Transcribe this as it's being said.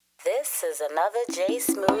This is another J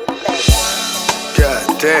Smooth baby.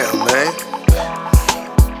 God damn, man.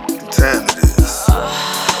 What time it is?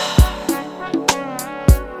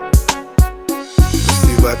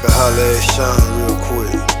 See if I can holler at Sean real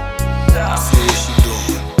quick. See what she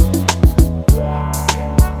doing.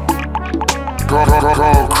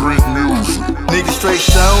 Concrete music. Nigga straight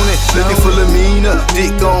Sean it, looking for Lamina.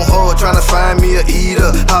 Dick on hard, tryna find me a eater.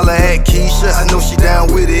 Holla at Keisha, I know she down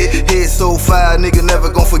with it. Head so fire, nigga never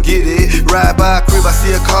gon' forget it. Ride by a crib, I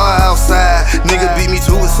see a car outside. Nigga beat me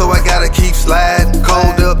to it, so I gotta keep sliding.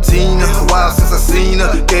 Called up Tina, a while since I seen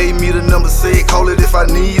her. Gave me the number, said call it if I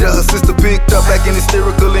need her. Her sister picked up, acting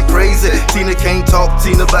hysterical and crazy. Tina can't talk,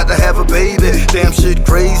 Tina about to have a baby. Damn shit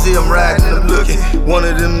crazy, I'm riding, I'm looking. One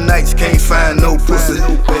of them nights can't find no pussy.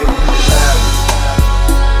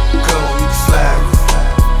 Come on, you can slide with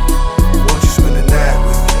me. Won't you spend the night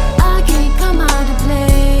with me? I can't come out and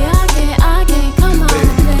play. I can't come out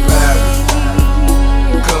and play.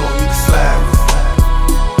 Come on, you can slide with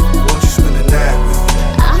me. Won't you spend the night with me?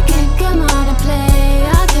 I can't come out and play.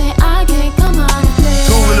 I can't come out and play.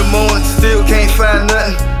 2 in the morning, still can't find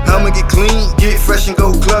nothing. I'ma get clean, get fresh and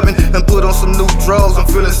go clubbing. And put on some new drawers, I'm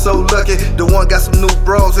feeling so lucky. The one got some new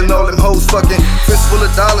bras and all them hoes fucking. Fist full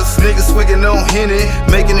of dollars, niggas swigging on Henny.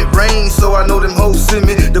 Making it rain, so I know them hoes send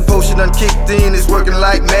me. The potion done kicked in, it's working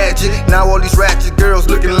like magic. Now all these ratchet girls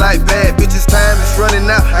looking like bad bitches. Time is running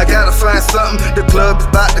out, I gotta find something. The club is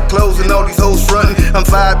about to close and all these hoes frontin'. I'm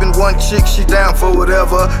vibing one chick, she down for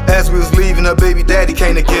whatever. As we was leaving, her baby daddy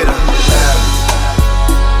came to get her.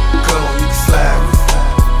 Come on, you can slide with me.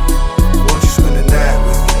 Won't you spend the night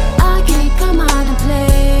with me? I can't come out and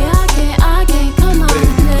play. I can't come out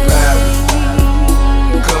and play.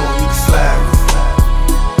 Come on, you can slide with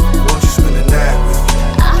me. Won't you spend the night with me?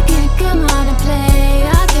 I can't come out and play.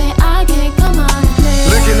 I can't come out and play.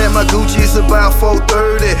 Looking at my Gucci, it's about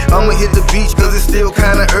 4:30. I'ma hit the beach cause it's still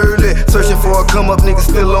kinda early. Searching for a come up, nigga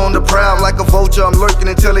still on the prowl. Like a vulture, I'm lurking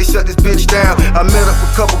until they shut this bitch down. I met up a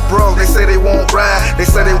couple bros, they say they won't ride. They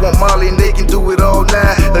say they want Molly and they can do it all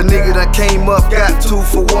night. A nigga that came up, got 2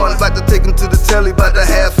 for 1. About to take him to the telly, about to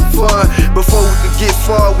have some fun. Before we could get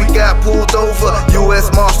far, we got pulled over.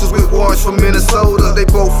 US Marshals with warrants from Minnesota. They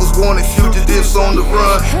both was wanted fugitives on the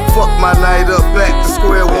run. Fuck my night up, back to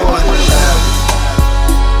square one.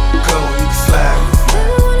 Come on, you can slide.